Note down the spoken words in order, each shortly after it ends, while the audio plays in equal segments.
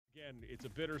again, it's a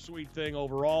bittersweet thing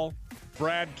overall.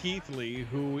 Brad Keithley,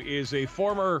 who is a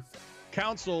former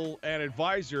counsel and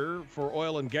advisor for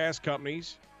oil and gas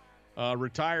companies,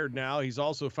 retired now. He's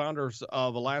also founder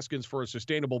of Alaskans for a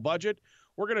Sustainable Budget.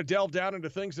 We're going to delve down into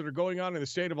things that are going on in the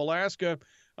state of Alaska.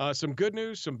 Some good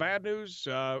news, some bad news.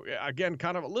 Again,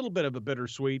 kind of a little bit of a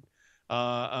bittersweet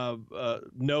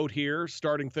note here,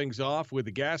 starting things off with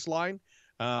the gas line.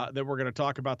 Then we're going to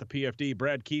talk about the PFD.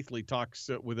 Brad Keithley talks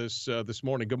with us this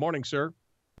morning. Good morning, sir.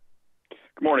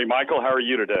 Good morning, Michael. How are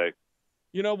you today?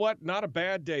 You know what? Not a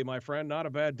bad day, my friend. Not a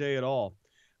bad day at all.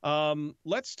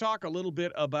 Let's talk a little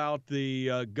bit about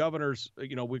the governor's,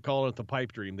 we call it the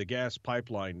pipe dream, the gas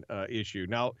pipeline issue.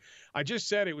 Now, I just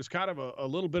said it was kind of a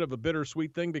little bit of a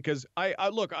bittersweet thing because I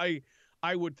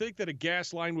would think that a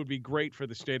gas line would be great for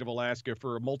the state of Alaska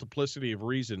for a multiplicity of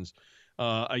reasons.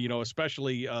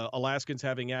 Especially Alaskans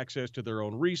having access to their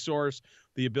own resource,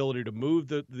 the ability to move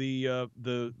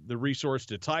the resource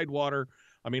to Tidewater.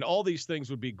 I mean, all these things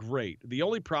would be great. The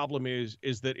only problem is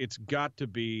that it's got to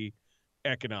be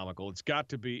economical. It's got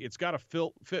to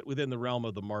fit within the realm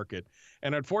of the market.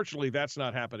 And unfortunately, that's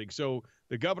not happening. So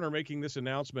the governor making this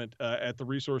announcement at the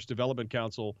Resource Development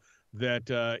Council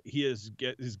that his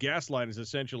gas line is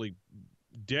essentially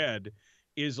dead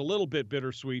is a little bit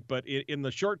bittersweet, but in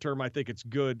the short term, I think it's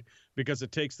good because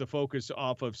it takes the focus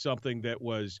off of something that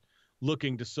was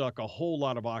looking to suck a whole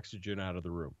lot of oxygen out of the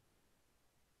room.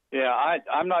 Yeah,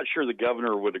 I'm not sure the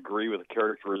governor would agree with the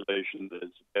characterization that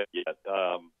it's yet.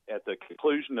 At the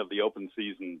conclusion of the open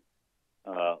season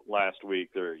last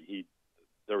week, there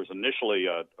was initially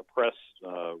a press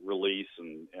release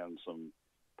and some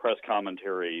press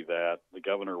commentary that the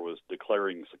governor was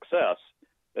declaring success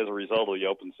as a result of the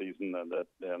open season, and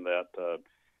that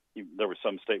there was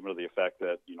some statement of the effect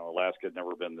that Alaska had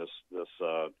never been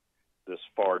this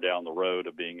far down the road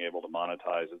of being able to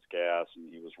monetize its gas,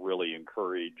 and he was really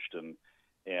encouraged and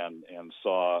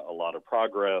saw a lot of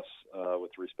progress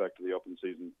with respect to the open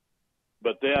season.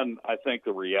 But then I think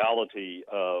the reality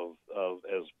of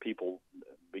as people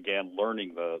began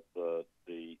learning the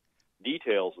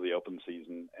details of the open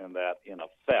season, and that in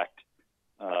effect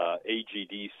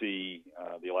AGDC,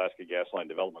 the Alaska Gas Line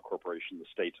Development Corporation, the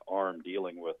state's arm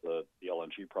dealing with the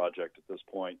LNG project at this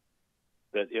point,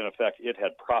 that in effect it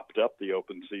had propped up the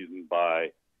open season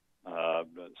by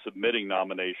submitting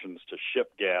nominations to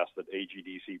ship gas that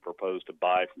AGDC proposed to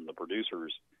buy from the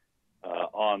producers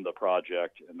on the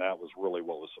project, and that was really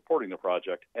what was supporting the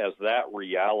project. As that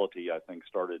reality, I think,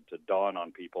 started to dawn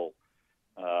on people,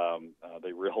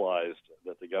 they realized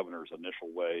that the governor's initial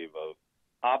wave of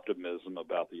optimism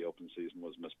about the open season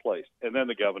was misplaced. And then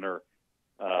the governor,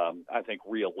 I think,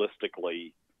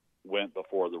 realistically went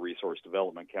before the Resource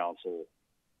Development Council.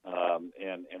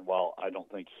 And while I don't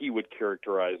think he would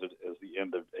characterize it as the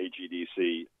end of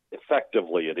AGDC,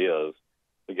 effectively it is.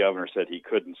 The governor said he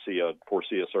couldn't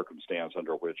foresee a circumstance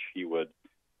under which he would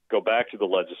go back to the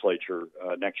legislature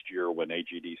next year when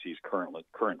AGDC's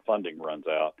current funding runs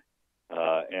out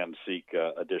and seek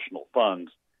additional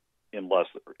funds, unless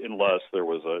there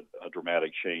was a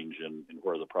dramatic change in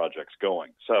where the project's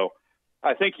going. So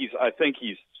I think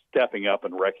he's stepping up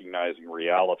and recognizing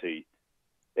reality.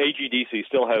 AGDC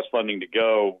still has funding to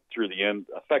go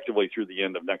effectively through the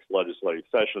end of next legislative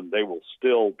session. They will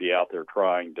still be out there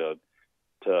trying to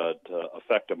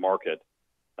affect a market,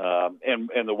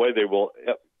 and the way they will,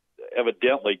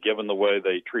 evidently, given the way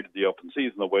they treated the open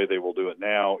season, the way they will do it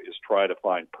now is try to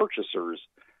find purchasers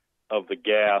of the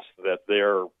gas that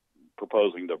they're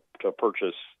proposing to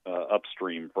purchase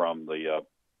upstream from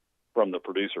the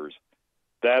producers.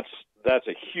 That's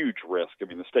a huge risk. I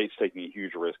mean, the state's taking a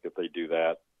huge risk if they do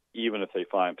that. Even if they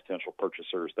find potential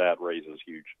purchasers, that raises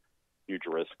huge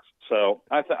risks. So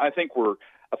I think we're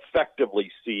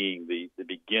effectively seeing the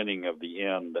beginning of the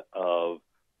end of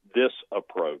this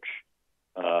approach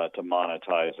to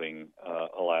monetizing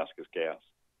Alaska's gas.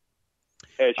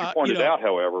 As you pointed out,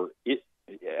 however, it's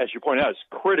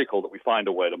critical that we find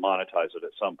a way to monetize it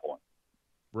at some point.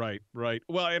 Right.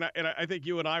 Well, and I think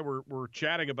you and I were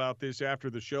chatting about this after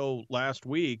the show last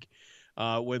week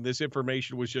when this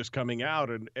information was just coming out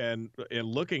and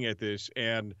looking at this.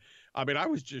 And I mean, I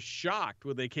was just shocked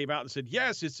when they came out and said,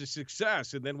 yes, it's a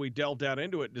success. And then we delved down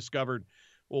into it and discovered,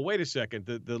 well, wait a second,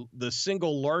 the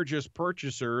single largest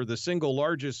purchaser, the single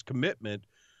largest commitment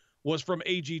was from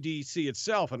AGDC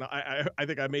itself. And I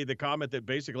think I made the comment that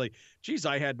basically, geez,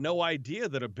 I had no idea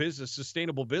that a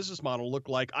sustainable business model looked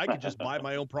like I could just buy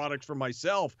my own products for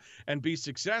myself and be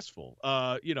successful.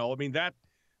 I mean, that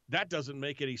doesn't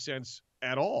make any sense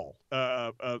at all.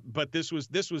 But this was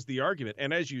the argument.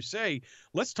 And as you say,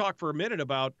 let's talk for a minute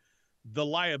about the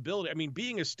liability. I mean,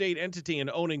 being a state entity and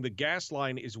owning the gas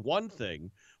line is one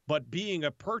thing, but being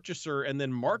a purchaser and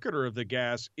then marketer of the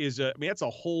gas that's a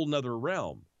whole nother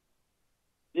realm.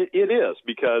 It is,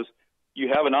 because you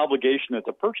have an obligation at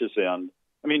the purchase end.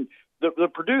 I mean, the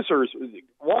producers,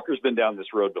 Walker's been down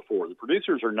this road before. The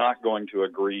producers are not going to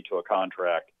agree to a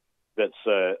contract that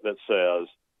says,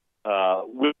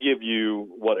 we'll give you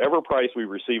whatever price we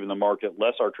receive in the market,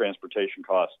 less our transportation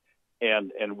costs,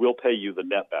 and we'll pay you the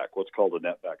net back, what's called a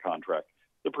net back contract.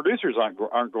 The producers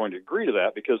aren't going to agree to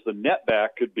that, because the net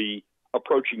back could be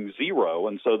approaching zero,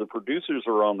 and so the producers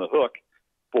are on the hook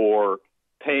for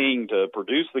paying to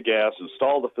produce the gas,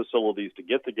 install the facilities to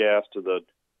get the gas to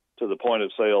the point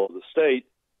of sale of the state.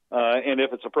 And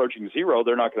if it's approaching zero,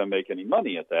 they're not going to make any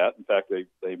money at that. In fact,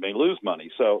 they may lose money.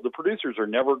 So the producers are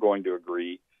never going to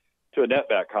agree to a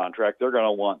netback contract. They're going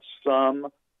to want some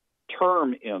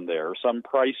term in there, some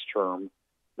price term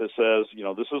that says,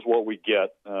 this is what we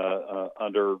get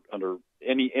under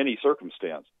any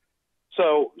circumstance.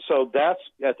 So that's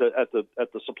at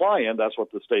the supply end. That's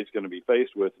what the state's going to be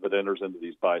faced with if it enters into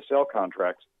these buy-sell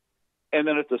contracts. And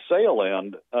then at the sale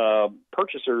end,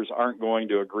 purchasers aren't going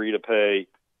to agree to pay.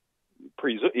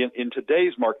 In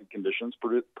today's market conditions,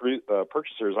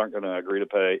 purchasers aren't going to agree to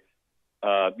pay,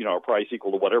 a price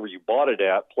equal to whatever you bought it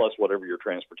at plus whatever your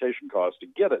transportation cost to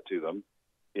get it to them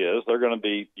is. They're going to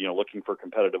be, looking for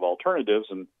competitive alternatives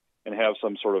and have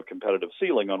some sort of competitive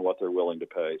ceiling on what they're willing to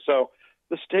pay. So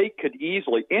the state could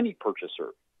easily, any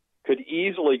purchaser could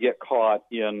easily get caught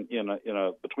in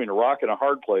between a rock and a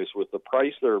hard place with the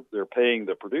price they're paying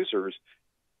the producers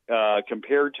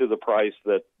compared to the price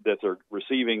that they're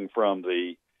receiving from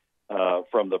the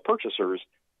purchasers,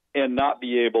 and not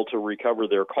be able to recover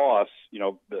their costs.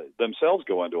 Themselves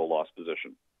go into a loss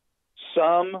position.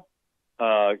 Some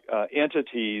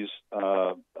entities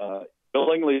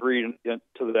willingly agree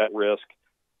to that risk,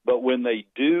 but when they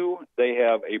do, they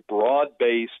have a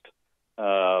broad-based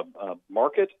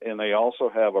market, and they also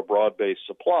have a broad-based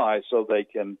supply, so they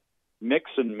can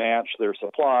mix and match their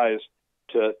supplies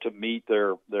to meet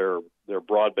their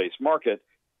broad-based market,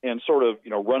 and sort of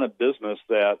run a business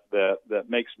that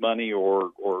makes money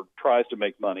or tries to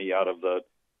make money out of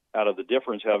the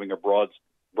difference, having a broad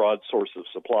source of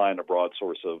supply and a broad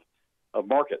source of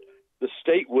market. The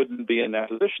state wouldn't be in that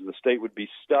position. The state would be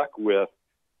stuck with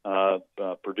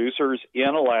producers in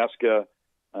Alaska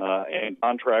and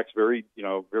contracts, very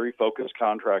focused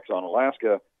contracts on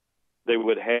Alaska. They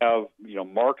would have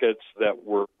markets that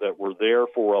were there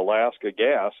for Alaska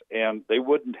gas, and they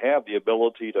wouldn't have the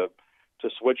ability to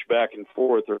switch back and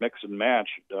forth or mix and match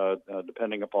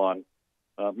depending upon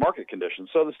market conditions.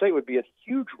 So the state would be at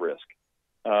huge risk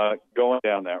going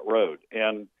down that road,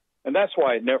 and that's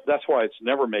why it's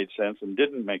never made sense and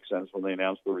didn't make sense when they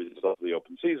announced the result of the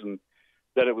open season,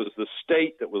 that it was the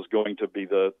state that was going to be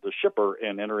the shipper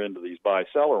and enter into these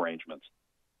buy-sell arrangements.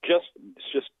 It's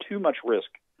just too much risk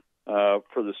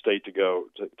for the state to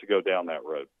go down that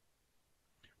road.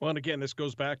 Well, and again, this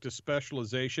goes back to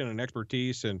specialization and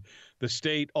expertise, and the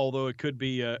state, although it could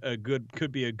be a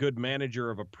good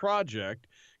manager of a project,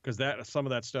 because some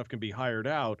of that stuff can be hired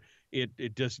out.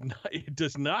 It does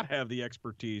not have the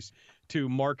expertise to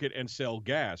market and sell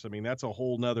gas. I mean, that's a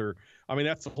whole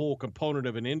component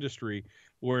of an industry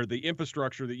where the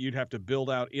infrastructure that you'd have to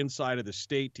build out inside of the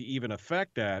state to even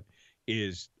affect that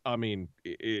is,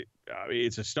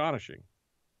 it's astonishing.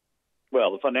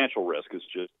 Well, the financial risk is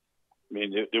just,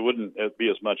 it wouldn't be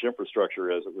as much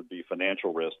infrastructure as it would be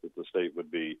financial risk that the state would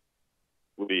be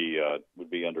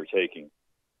undertaking.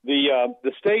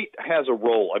 The state has a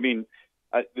role.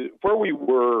 Where we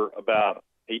were about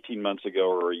 18 months ago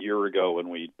or a year ago when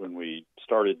we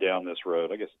started down this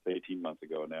road, I guess it's 18 months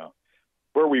ago now,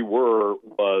 where we were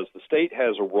was the state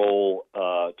has a role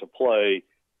to play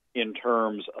in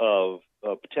terms of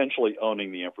potentially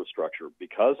owning the infrastructure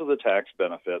because of the tax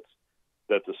benefits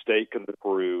that the state could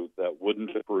accrue that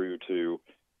wouldn't accrue to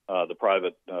the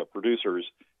private producers.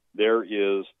 There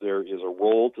is a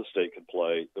role the state could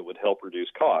play that would help reduce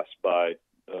costs by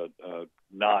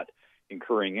not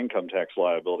incurring income tax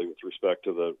liability with respect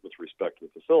to the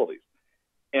facilities.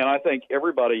 And I think at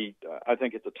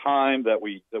the time that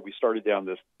we started down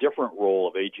this different role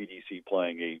of AGDC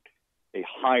playing a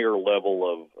higher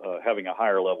level of having a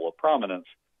higher level of prominence,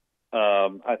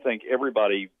 I think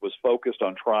everybody was focused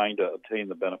on trying to obtain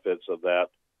the benefits of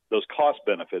those cost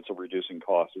benefits of reducing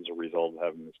costs as a result of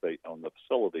having the state own the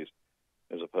facilities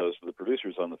as opposed to the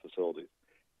producers on the facilities.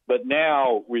 But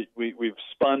now we've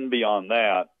spun beyond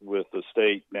that with the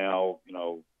state now,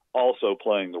 also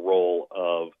playing the role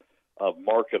of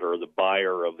marketer, the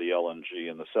buyer of the LNG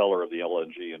and the seller of the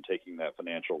LNG, and taking that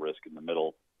financial risk in the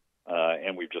middle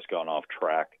and we've just gone off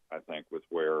track, I think, with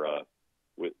where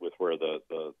with where the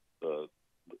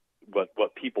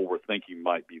what people were thinking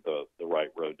might be the right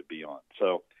road to be on.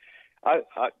 So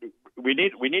we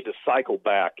need to cycle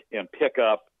back and pick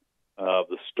up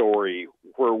the story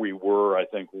where we were, I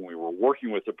think, when we were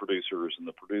working with the producers, and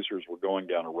the producers were going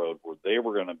down a road where they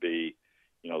were going to be,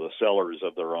 the sellers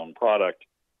of their own product,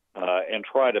 and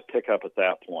try to pick up at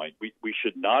that point. We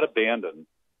should not abandon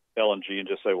LNG and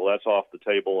just say, well, that's off the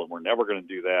table and we're never going to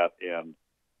do that,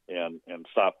 and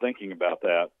stop thinking about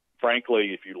that.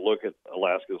 Frankly, if you look at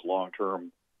Alaska's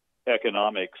long-term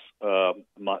economics,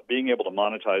 being able to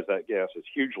monetize that gas is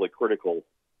hugely critical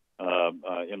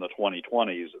in the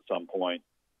 2020s at some point,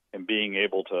 and being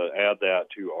able to add that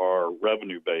to our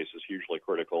revenue base is hugely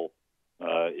critical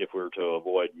if we're to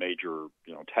avoid major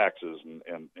taxes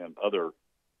and other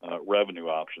revenue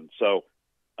options. So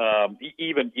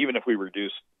even if we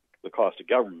reduce the cost of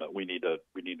government, we need to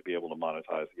be able to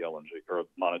monetize the LNG or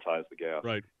monetize the gas.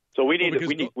 Right. So we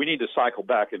need to cycle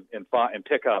back and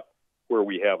pick up where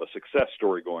we have a success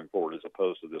story going forward, as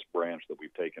opposed to this branch that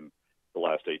we've taken the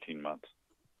last 18 months.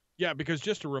 Yeah, because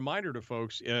just a reminder to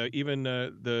folks, even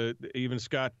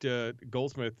Scott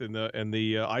Goldsmith and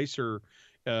the ICER,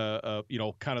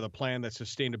 kind of the plan, that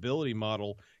sustainability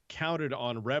model counted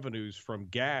on revenues from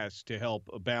gas to help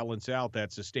balance out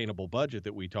that sustainable budget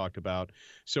that we talked about.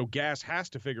 So gas has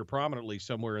to figure prominently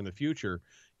somewhere in the future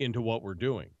into what we're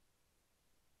doing.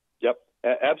 Yep,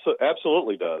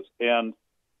 absolutely does. And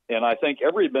I think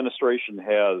every administration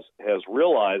has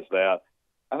realized that.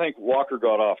 I think Walker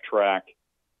got off track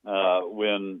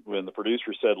when the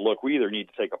producer said, look, we either need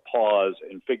to take a pause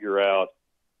and figure out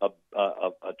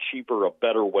a cheaper, a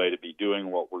better way to be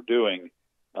doing what we're doing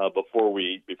before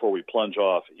we plunge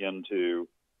off into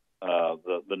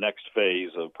the next phase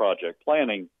of project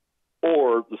planning,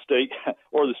 or the state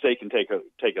can take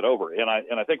it over. And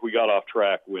I think we got off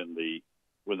track when the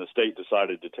state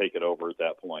decided to take it over at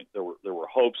that point. There were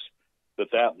hopes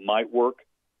that might work,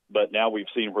 but now we've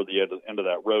seen where the end of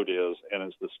that road is, and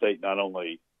it's the state not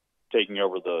only taking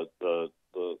over the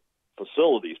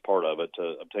facilities part of it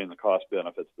to obtain the cost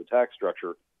benefits of the tax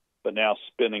structure, but now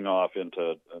spinning off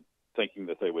into thinking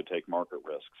that they would take market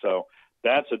risk. So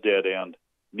that's a dead end.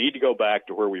 Need to go back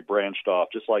to where we branched off,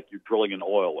 just like you're drilling an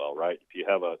oil well, right? If you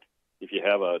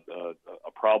have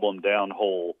a problem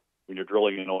downhole when you're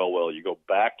drilling an oil well, you go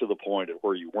back to the point at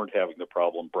where you weren't having the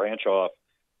problem, branch off,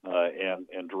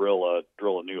 and drill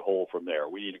a new hole from there.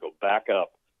 We need to go back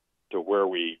up to where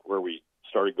we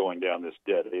started going down this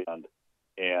dead end,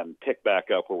 and pick back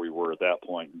up where we were at that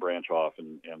point and branch off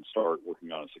and start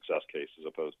working on a success case as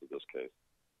opposed to this case.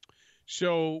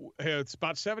 So it's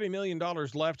about $70 million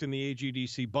left in the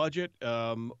AGDC budget.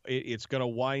 It's going to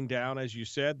wind down, as you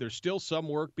said. There's still some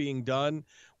work being done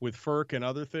with FERC and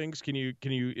other things. Can you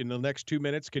in the next 2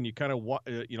 minutes, can you kind of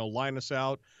line us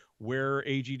out where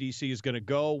AGDC is going to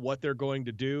go, what they're going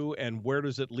to do, and where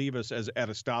does it leave us at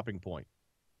a stopping point?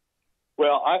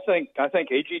 Well, I think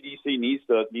AGDC needs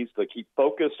to keep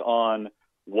focused on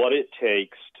what it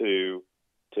takes to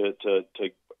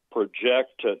project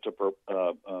to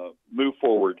move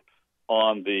forward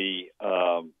on the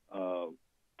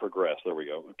progress. There we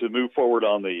go. To move forward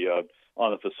on the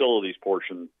facilities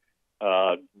portion,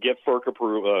 get FERC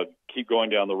approval. Keep going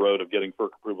down the road of getting FERC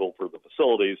approval for the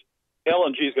facilities.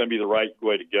 LNG is going to be the right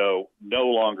way to go. No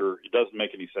longer, it doesn't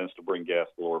make any sense to bring gas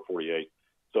to the lower 48.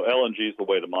 So LNG is the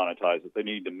way to monetize it. They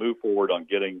need to move forward on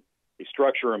getting a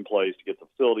structure in place to get the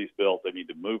facilities built. They need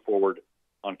to move forward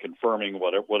on confirming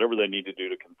whatever they need to do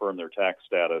to confirm their tax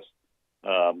status,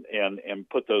 and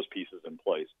put those pieces in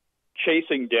place.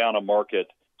 Chasing down a market,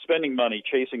 spending money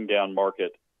chasing down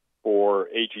market for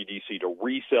AGDC to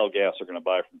resell gas they're going to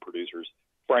buy from producers,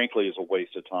 frankly, is a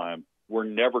waste of time. We're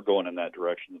never going in that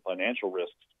direction. The financial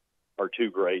risks are too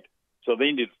great. So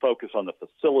they need to focus on the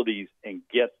facilities and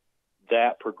get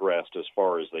that progressed as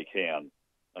far as they can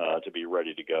to be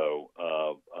ready to go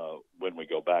when we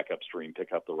go back upstream,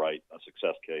 pick up the right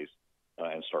success case,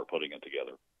 and start putting it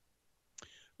together.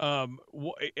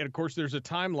 And of course, there's a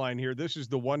timeline here. This is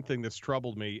the one thing that's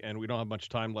troubled me, and we don't have much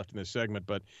time left in this segment,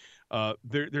 but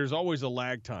there's always a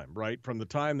lag time, right? From the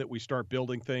time that we start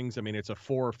building things, I mean, it's a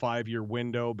 4 or 5 year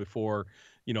window before,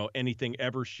 anything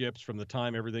ever ships, from the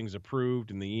time everything's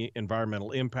approved and the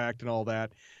environmental impact and all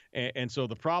that. And so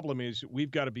the problem is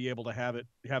we've got to be able to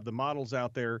have the models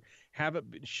out there, have it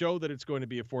show that it's going to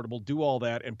be affordable, do all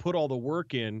that, and put all the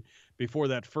work in before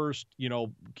that first,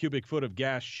 cubic foot of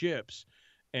gas ships.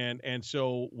 And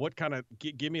so what kind of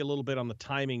give me a little bit on the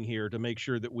timing here to make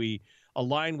sure that we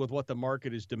align with what the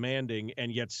market is demanding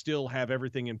and yet still have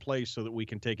everything in place so that we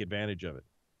can take advantage of it.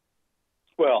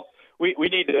 Well, we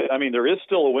need to. I mean, there is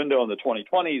still a window in the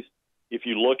 2020s. If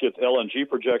you look at LNG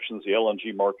projections, the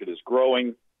LNG market is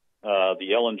growing. The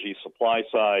LNG supply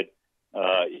side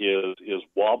is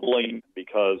wobbling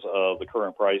because of the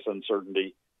current price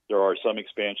uncertainty. There are some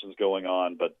expansions going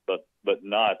on, but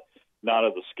not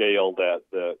of the scale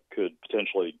that could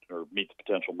potentially or meet the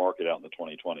potential market out in the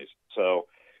 2020s. So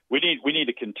we need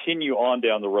to continue on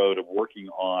down the road of working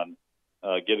on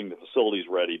getting the facilities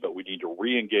ready, but we need to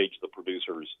re-engage the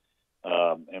producers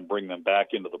and bring them back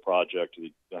into the project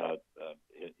in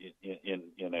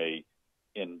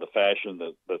the fashion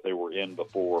that they were in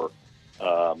before,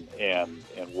 and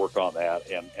work on that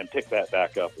and pick that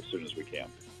back up as soon as we can.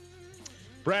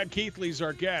 Brad Keithley's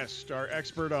our guest, our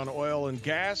expert on oil and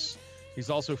gas.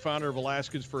 He's also founder of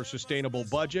Alaskans for a Sustainable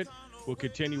Budget. We'll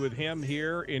continue with him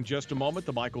here in just a moment.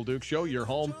 The Michael Duke Show, your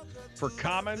home for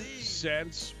Common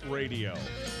Sense Radio.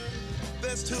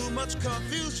 There's too much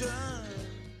confusion.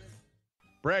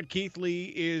 Brad Keithley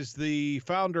is the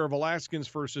founder of Alaskans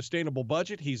for a Sustainable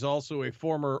Budget. He's also a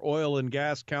former oil and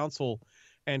gas counsel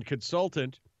and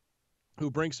consultant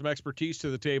who brings some expertise to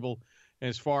the table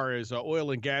as far as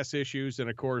oil and gas issues. And,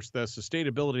 of course, the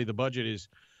sustainability of the budget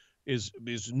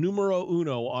is numero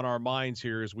uno on our minds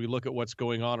here as we look at what's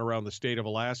going on around the state of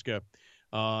Alaska.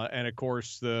 And, of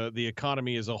course, the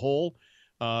economy as a whole.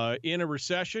 In a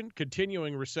recession,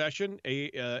 continuing recession,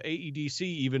 AEDC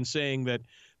even saying that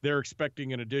they're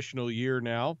expecting an additional year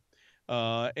now.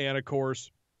 And, of course,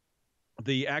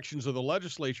 the actions of the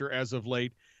legislature as of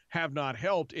late have not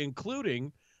helped,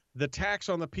 including the tax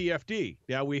on the PFD.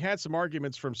 Now, we had some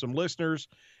arguments from some listeners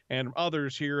and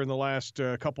others here in the last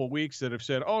couple of weeks that have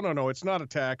said, oh, no, it's not a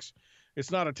tax. It's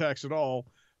not a tax at all.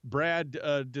 Brad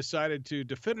decided to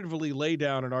definitively lay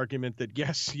down an argument that,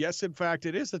 yes, in fact,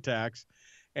 it is a tax.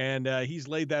 And he's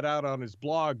laid that out on his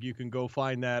blog. You can go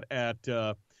find that at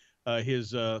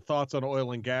his Thoughts on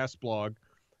Oil and Gas blog,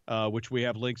 which we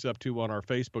have links up to on our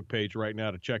Facebook page right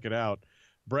now to check it out.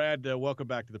 Brad, welcome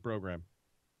back to the program.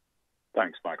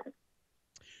 Thanks, Michael.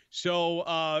 So,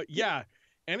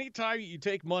 anytime you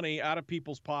take money out of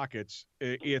people's pockets,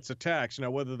 it's a tax.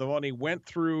 Now, whether the money went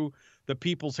through the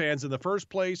people's hands in the first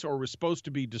place or was supposed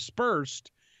to be dispersed,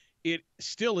 it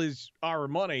still is our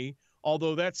money,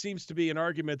 although that seems to be an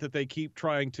argument that they keep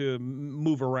trying to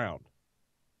move around.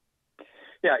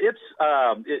 Yeah,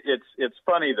 it's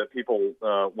funny that people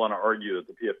want to argue that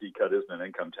the PFD cut isn't an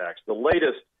income tax. The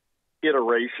latest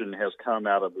iteration has come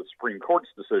out of the Supreme Court's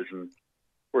decision,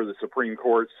 where the Supreme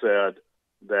Court said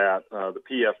that the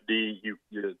PFD,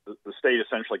 the state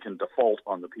essentially can default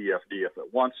on the PFD if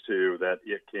it wants to, that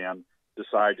it can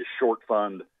decide to short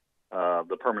fund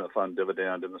the permanent fund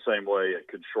dividend in the same way it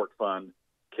could short fund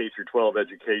K through 12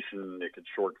 education, it could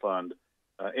short fund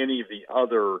any of the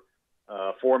other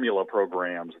formula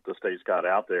programs that the state's got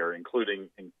out there, including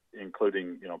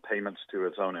payments to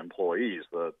its own employees,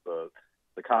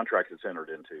 the contract it's entered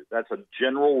into. That's a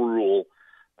general rule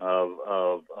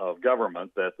of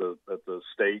government that the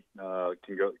state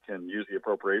can use the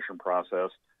appropriation process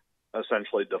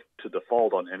essentially to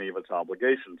default on any of its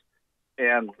obligations.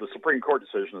 And the Supreme Court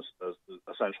decision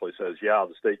essentially says, yeah,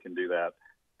 the state can do that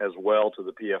as well to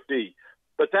the PFD.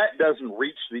 But that doesn't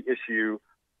reach the issue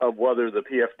of whether the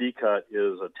PFD cut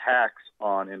is a tax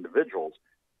on individuals.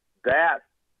 That,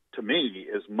 to me,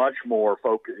 is much more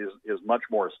much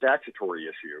more a statutory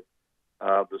issue.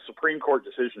 The Supreme Court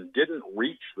decision didn't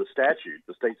reach the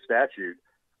state statute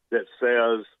that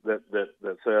says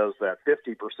that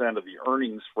 50% of the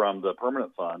earnings from the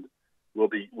permanent fund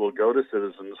will go to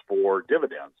citizens for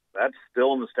dividends. That's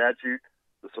still in the statute.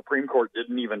 The Supreme Court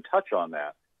didn't even touch on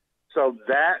that. So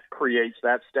that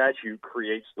statute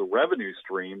creates the revenue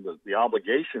stream, the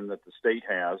obligation that the state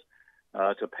has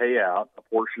to pay out a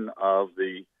portion of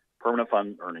the permanent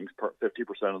fund earnings,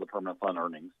 50% of the permanent fund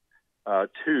earnings,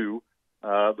 to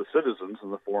the citizens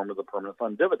in the form of the permanent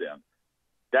fund dividend.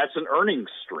 That's an earnings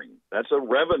stream. That's a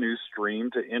revenue stream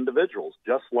to individuals,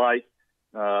 just like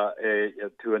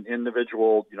to an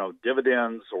individual,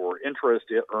 dividends or interest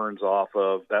it earns off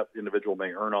of, that individual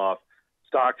may earn off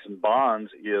stocks and bonds,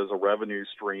 is a revenue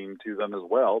stream to them as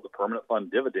well. The permanent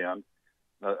fund dividend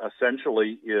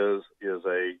essentially is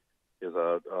a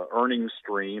earnings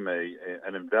stream,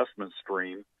 an investment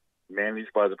stream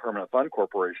managed by the Permanent Fund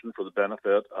Corporation for the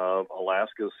benefit of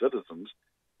Alaska's citizens,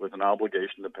 with an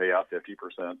obligation to pay out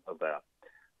 50% of that.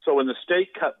 So when the state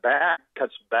cuts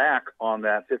back on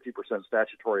that 50%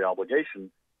 statutory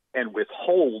obligation and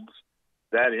withholds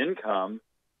that income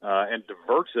and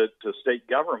diverts it to state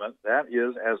government, that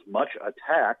is as much a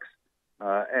tax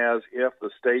as if the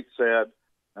state said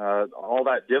all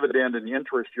that dividend and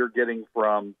interest you're getting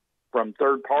from from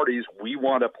third parties, we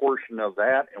want a portion of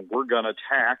that, and we're going to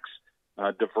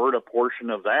divert a portion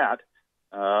of that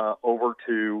over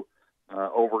to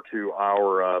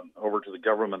the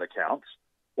government accounts.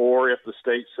 Or if the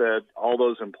state said all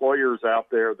those employers out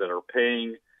there that are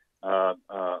paying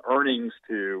earnings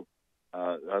to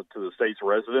the state's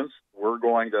residents, we're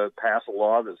going to pass a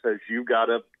law that says you've got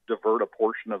to divert a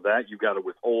portion of that, you've got to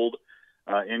withhold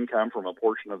income from a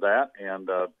portion of that, and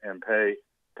pay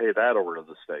that over to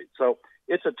the state. So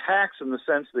it's a tax in the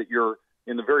sense that you're,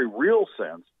 in the very real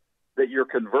sense, that you're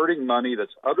converting money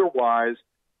that's otherwise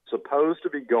supposed to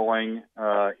be going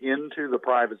into the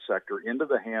private sector, into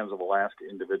the hands of Alaska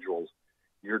individuals.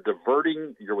 You're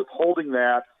withholding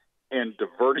that and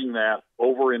diverting that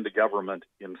over into government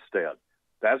instead.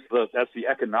 That's the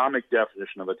economic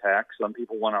definition of a tax. Some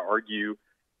people want to argue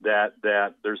that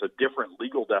there's a different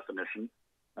legal definition,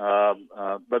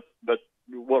 but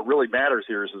what really matters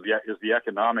here is the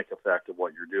economic effect of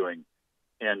what you're doing.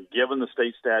 And given the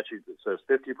state statute that says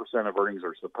 50% of earnings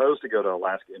are supposed to go to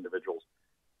Alaska individuals,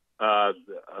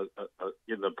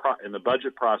 in the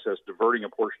budget process, diverting a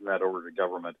portion of that over to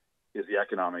government has the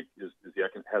economic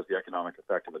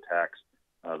effect of a tax,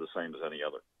 the same as any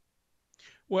other.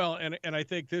 Well, and I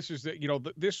think this is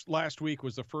this last week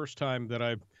was the first time that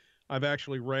I've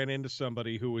actually ran into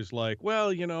somebody who was like,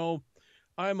 well,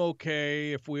 I'm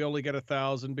okay if we only get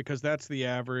 1,000 because that's the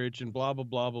average and blah, blah,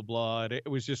 blah, blah, blah. And it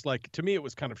was just like, to me, it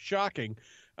was kind of shocking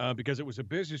because it was a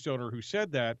business owner who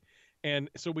said that.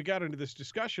 And so we got into this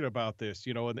discussion about this,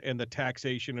 and the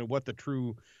taxation and what the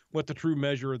true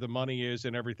measure of the money is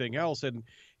and everything else. And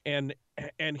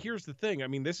here's the thing. I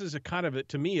mean, this is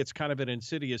to me, it's kind of an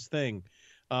insidious thing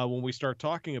when we start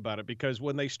talking about it, because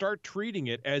when they start treating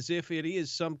it as if it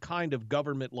is some kind of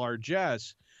government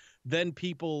largesse, then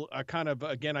people kind of,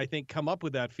 again, I think, come up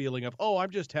with that feeling of, oh,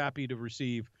 I'm just happy to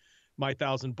receive my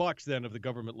 $1,000 then of the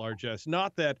government largesse.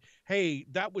 Not that, hey,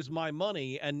 that was my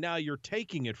money and now you're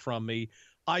taking it from me.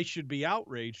 I should be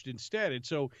outraged instead. And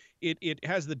so it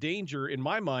has the danger, in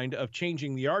my mind, of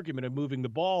changing the argument and moving the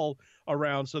ball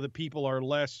around so that people are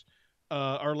less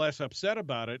upset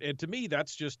about it. And to me,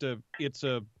 that's just it's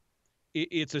a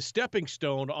stepping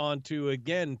stone onto,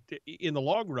 again, in the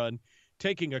long run,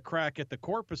 taking a crack at the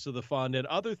corpus of the fund and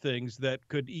other things that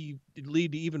could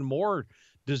lead to even more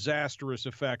disastrous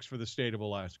effects for the state of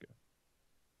Alaska.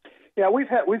 Yeah, we've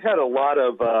had a lot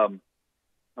of,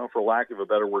 for lack of a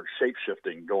better word,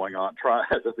 shape-shifting going on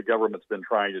that the government's been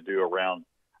trying to do around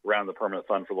the permanent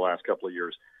fund for the last couple of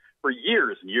years. For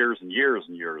years and years and years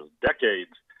and years,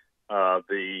 decades,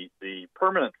 the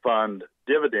permanent fund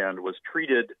dividend was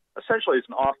treated essentially as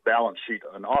an off-balance sheet,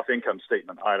 an off-income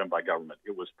statement item by government.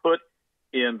 It was put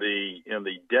in the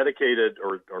dedicated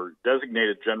or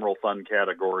designated general fund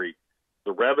category.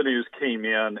 The revenues came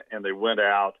in and they went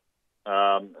out,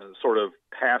 sort of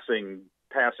passing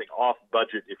off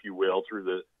budget, if you will, through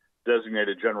the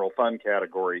designated general fund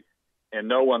category, and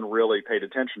no one really paid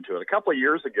attention to it. A couple of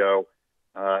years ago,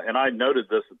 and I noted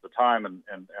this at the time and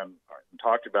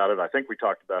talked about it. I think we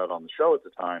talked about it on the show at the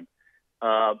time.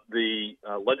 The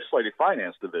Legislative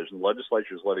Finance Division, the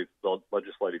legislature's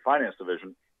Legislative Finance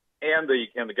Division, and the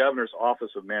Governor's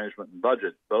Office of Management and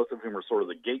Budget, both of whom are sort of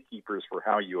the gatekeepers for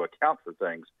how you account for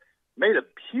things, made a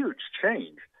huge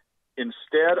change.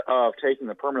 Instead of taking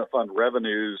the permanent fund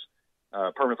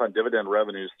dividend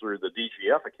revenues through the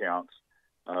DGF accounts,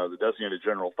 the designated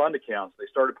general fund accounts, they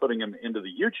started putting them into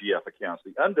the UGF accounts,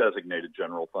 the undesignated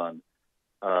general fund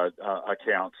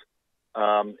accounts,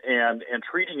 and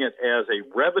treating it as a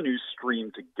revenue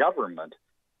stream to government,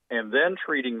 and then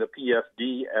treating the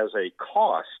PFD as a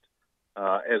cost,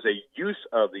 as a use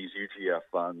of these UGF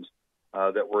funds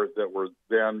that were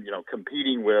then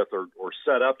competing with or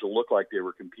set up to look like they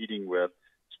were competing with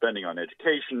spending on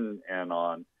education and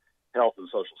on health and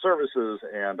social services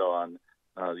and on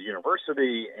the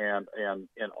university and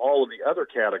all of the other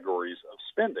categories of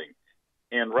spending,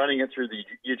 and running it through the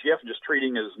UGF and just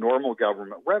treating it as normal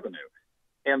government revenue.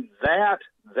 And that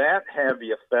had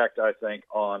the effect, I think,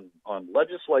 on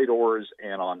legislators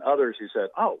and on others who said,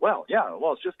 oh, well,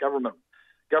 it's just government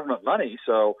money.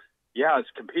 So, yeah,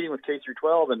 it's competing with K through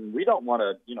 12, and we don't want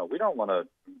to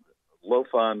low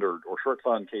fund or short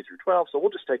fund K through 12. So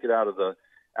we'll just take it out of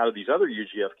these other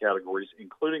UGF categories,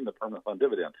 including the permanent fund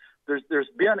dividend. There's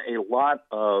been a lot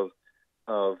of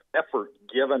effort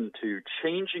given to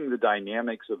changing the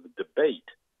dynamics of the debate.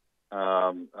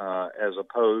 As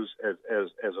opposed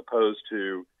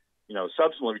to,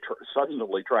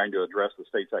 substantively trying to address the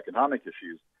state's economic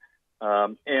issues,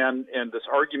 and this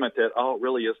argument that it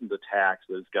really isn't a tax,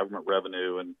 that it's government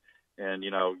revenue, and and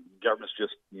government's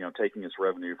just taking its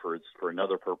revenue for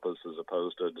another purpose as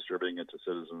opposed to distributing it to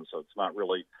citizens. So it's not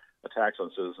really a tax on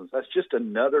citizens. That's just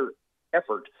another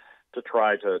effort to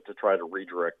try to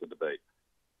redirect the debate.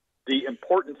 The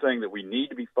important thing that we need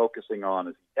to be focusing on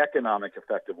is the economic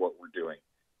effect of what we're doing.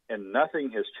 And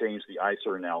nothing has changed the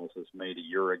ICER analysis made a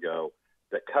year ago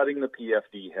that cutting the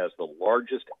PFD has the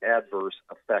largest adverse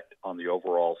effect on the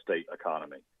overall state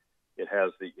economy. It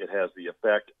has the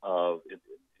effect of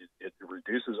it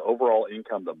reduces overall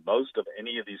income the most of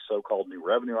any of these so-called new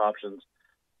revenue options.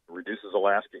 It reduces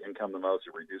Alaska income the most.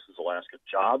 It reduces Alaska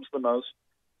jobs the most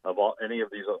of any of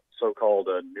these so-called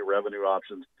new revenue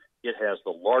options. It has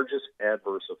the largest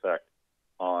adverse effect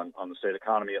on the state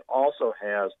economy. It also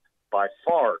has, by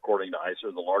far, according to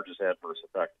ICER, the largest adverse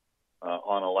effect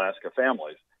on Alaska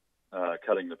families,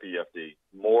 cutting the PFD.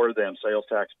 More than sales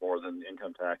tax, more than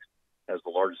income tax, has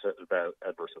the largest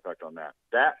adverse effect on that.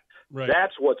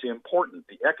 That's what's important.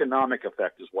 The economic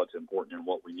effect is what's important and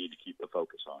what we need to keep the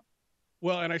focus on.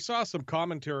 Well, and I saw some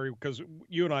commentary, because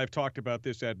you and I have talked about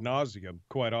this ad nauseum,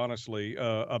 quite honestly,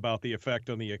 about the effect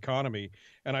on the economy.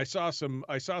 And I saw some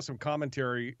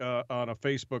commentary on a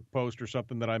Facebook post or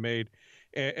something that I made,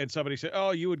 and somebody said,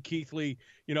 "Oh, you and Keithley,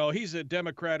 he's a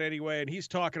Democrat anyway, and he's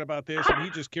talking about this, and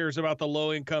he just cares about the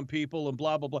low-income people and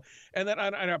blah blah blah." And then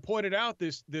I pointed out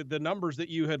the numbers that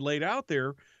you had laid out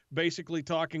there, basically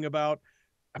talking about,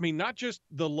 I mean, not just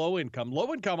the low income.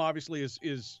 Low income obviously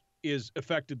is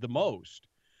affected the most,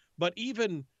 but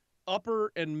even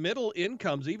upper and middle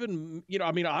incomes, even,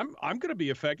 I'm going to be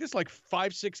affected. It's like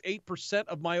 5, 6, 8%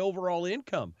 of my overall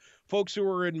income. Folks who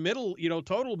are in middle,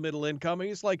 total middle income,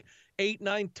 it's like 8,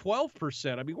 9,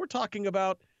 12%. I mean, we're talking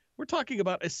about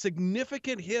a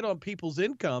significant hit on people's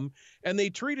income, and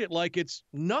they treat it like it's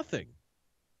nothing.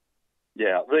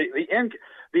 Yeah,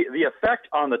 the effect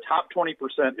on the top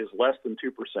 20% is less than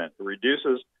 2%. It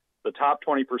reduces the top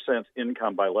 20%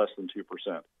 income by less than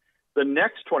 2%. The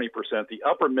next 20%, the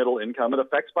upper middle income, it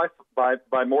affects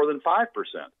by more than 5%.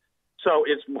 So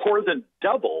it's more than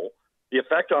double the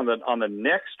effect on the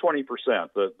next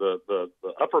 20%. The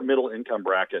upper middle income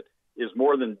bracket is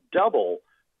more than double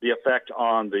the effect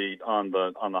on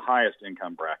the highest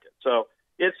income bracket. So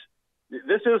this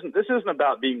isn't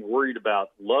about being worried about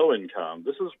low income.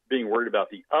 This is being worried about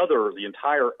the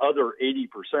entire other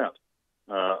 80%.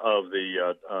 Of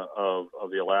the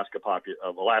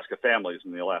Alaska families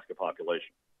in the Alaska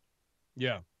population.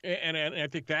 Yeah, and I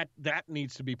think that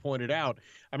needs to be pointed out.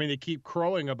 I mean, they keep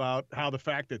crowing about how the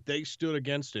fact that they stood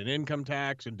against an income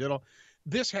tax and did all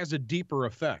this has a deeper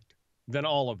effect than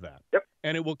all of that. Yep.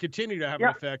 And it will continue to have an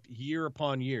effect year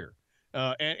upon year.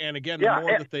 And again,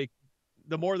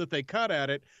 the more that they cut at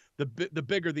it, the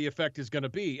bigger the effect is going to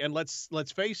be. And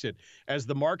let's face it, as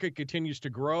the market continues to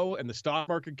grow and the stock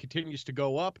market continues to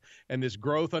go up, and this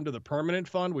growth under the permanent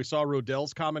fund, we saw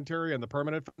Rodell's commentary on the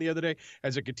permanent fund the other day,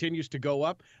 as it continues to go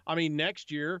up. I mean,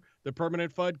 next year, the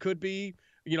permanent fund the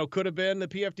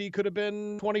PFD could have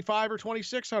been $2,500 or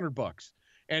 $2,600.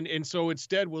 And so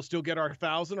instead, we'll still get our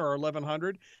 1,000 or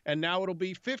 1,100, and now it'll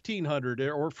be 1,500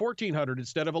 or 1,400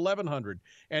 instead of 1,100.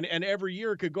 And every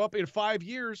year it could go up. In 5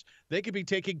 years, they could be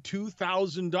taking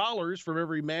 $2,000 from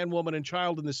every man, woman, and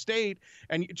child in the state.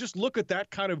 And you just look at that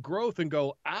kind of growth and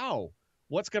go, "Ow,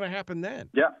 what's going to happen then?"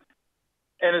 Yeah,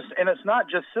 and it's not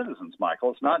just citizens,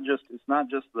 Michael. It's not just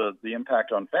the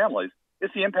impact on families.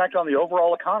 It's the impact on the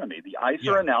overall economy. The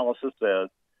ICER analysis says,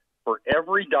 for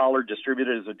every dollar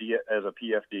distributed as a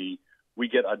PFD,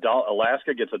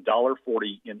 Alaska gets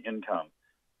 $1.40 in income.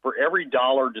 For every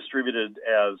dollar distributed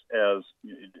as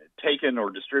taken or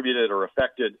distributed or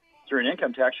affected through an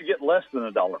income tax, you get less than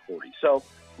 $1.40. So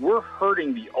we're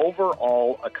hurting the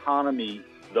overall economy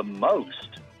the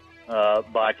most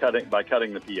by cutting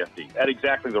the PFD at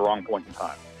exactly the wrong point in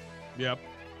time. Yep,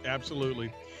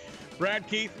 absolutely. Brad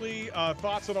Keithley,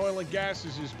 Thoughts on Oil and Gas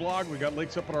is his blog. We got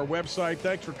links up on our website.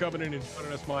 Thanks for coming in and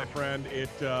joining us, my friend.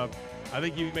 I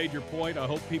think you made your point. I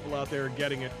hope people out there are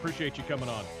getting it. Appreciate you coming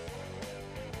on.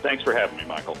 Thanks for having me,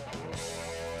 Michael.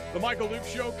 The Michael Duke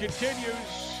Show continues.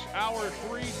 Hour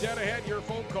 3, dead ahead. Your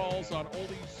phone calls on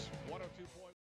Oldies